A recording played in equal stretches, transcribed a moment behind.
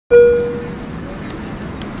Hey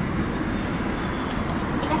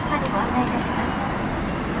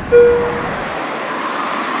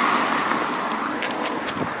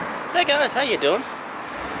guys, how you doing?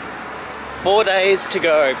 4 days to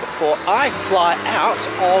go before I fly out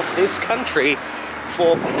of this country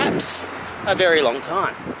for perhaps a very long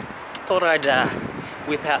time. Thought I'd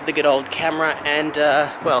whip out the good old camera and,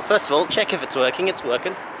 well, first of all, check if it's working. It's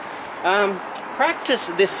working. Practice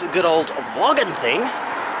this good old vlogging thing,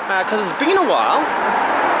 because it's been a while.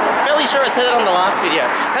 I'm fairly sure I said it on the last video.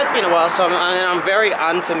 It has been a while, so I'm very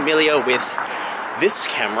unfamiliar with this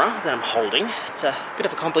camera that I'm holding. It's a bit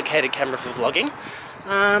of a complicated camera for vlogging.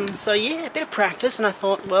 So yeah, a bit of practice, and I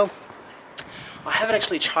thought, well, I haven't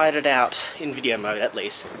actually tried it out in video mode, at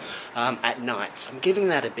least, at night, so I'm giving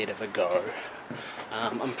that a bit of a go.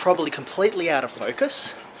 I'm probably completely out of focus,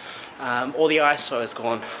 or the ISO has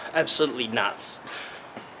gone absolutely nuts.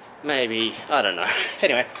 Maybe, I don't know.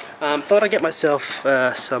 Anyway, thought I'd get myself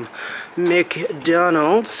some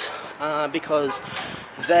McDonald's, because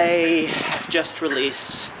they have just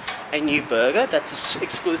released a new burger that's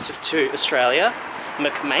exclusive to Australia.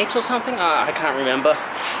 McMate or something? I can't remember.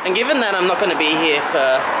 And given that I'm not going to be here for,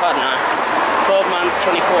 I don't know, 12 months,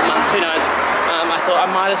 24 months, who knows, I thought I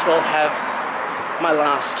might as well have my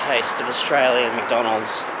last taste of Australian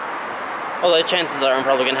McDonald's. Although chances are I'm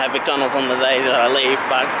probably going to have McDonald's on the day that I leave,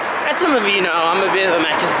 but as some of you know, I'm a bit of a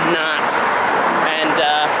Maccas nut, and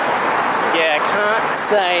yeah, can't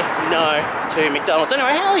say no to McDonald's.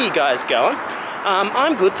 Anyway, how are you guys going?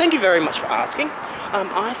 I'm good, thank you very much for asking.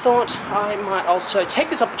 I thought I might also take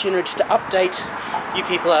this opportunity to update you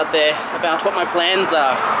people out there about what my plans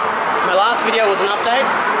are. My last video was an update,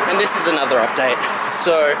 and this is another update.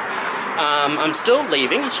 So, I'm still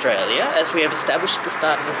leaving Australia, as we have established at the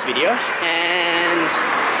start of this video, and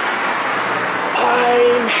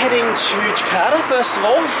I'm heading to Jakarta, first of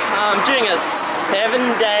all. I'm doing a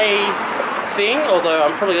 7-day thing, although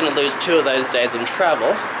I'm probably going to lose 2 of those days in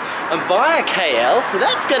travel. I'm via KL, so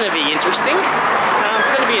that's going to be interesting. It's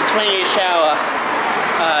going to be a 20-ish hour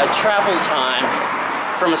travel time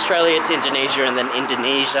from Australia to Indonesia, and then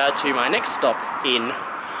Indonesia to my next stop in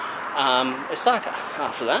Osaka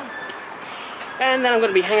after that. And then I'm going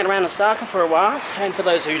to be hanging around Osaka for a while, and for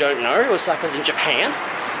those who don't know, Osaka's in Japan.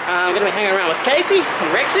 I'm going to be hanging around with Casey and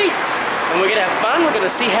Rexy, and we're going to have fun. We're going to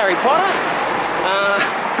see Harry Potter,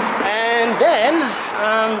 and then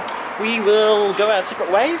we will go our separate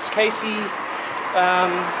ways. Casey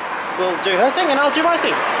will do her thing, and I'll do my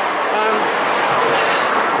thing.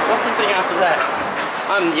 What's happening after that?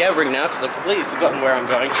 I'm yabbering now because I've completely forgotten where I'm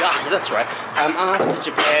going. Ah, that's right. After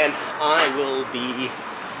Japan, I will be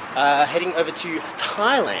heading over to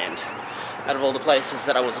Thailand, out of all the places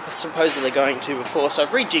that I was supposedly going to before, so I've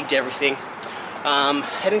rejigged everything.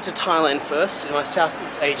 Heading to Thailand first in my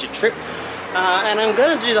Southeast Asia trip, and I'm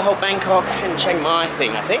going to do the whole Bangkok and Chiang Mai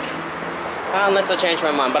thing, I think, unless I change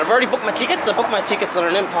my mind. But I've already booked my tickets. I booked my tickets on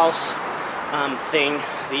an impulse thing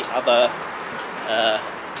the other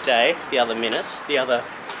day, the other minute, the other,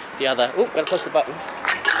 oh, gotta push the button.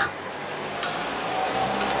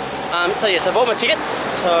 So yes, I bought my tickets,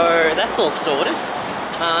 so that's all sorted.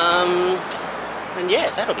 And yeah,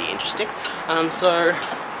 that'll be interesting. So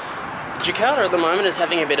Jakarta at the moment is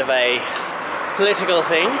having a bit of a political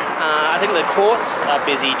thing. I think the courts are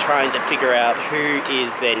busy trying to figure out who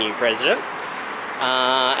is their new president.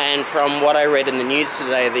 And from what I read in the news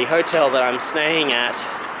today, the hotel that I'm staying at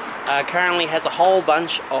currently has a whole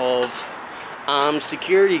bunch of armed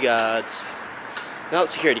security guards. Not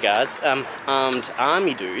security guards, armed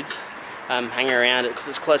army dudes hanging around it because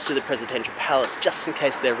it's close to the presidential palace, just in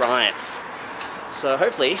case there are riots. So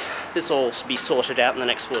hopefully this will be sorted out in the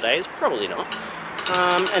next 4 days. Probably not.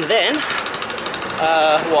 And then,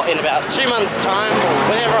 what, in about 2 months' time, or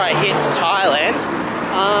whenever I hit Thailand,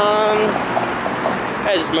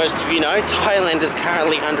 as most of you know, Thailand is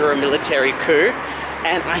currently under a military coup.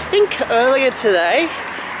 And I think earlier today,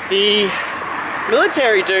 the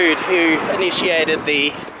military dude who initiated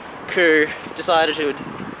the coup decided to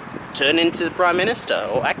turn into the Prime Minister,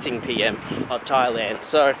 or acting PM of Thailand.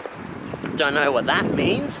 So, don't know what that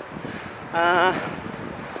means.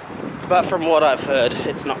 But from what I've heard,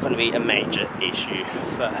 it's not going to be a major issue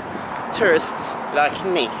for tourists like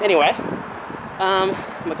me. Anyway,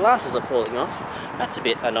 my glasses are falling off. That's a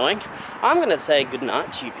bit annoying. I'm going to say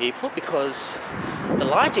goodnight to you people because the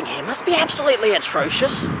lighting here must be absolutely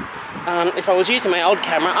atrocious. If I was using my old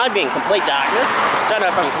camera, I'd be in complete darkness. Don't know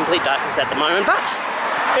if I'm in complete darkness at the moment, but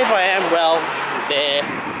if I am, well, there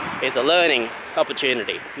is a learning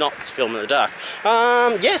opportunity, not film in the dark.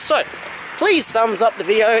 Yes, so please thumbs up the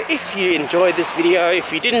video if you enjoyed this video.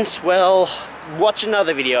 If you didn't, well, watch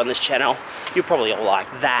another video on this channel. You'll probably all like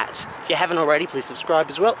that. If you haven't already, please subscribe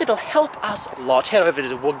as well. It'll help us a lot. Head over to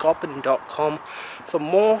WGOPN.com for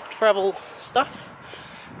more travel stuff.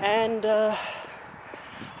 And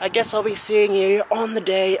I guess I'll be seeing you on the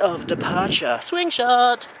day of departure. Swing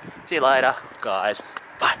shot! See you later, guys.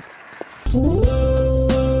 Bye.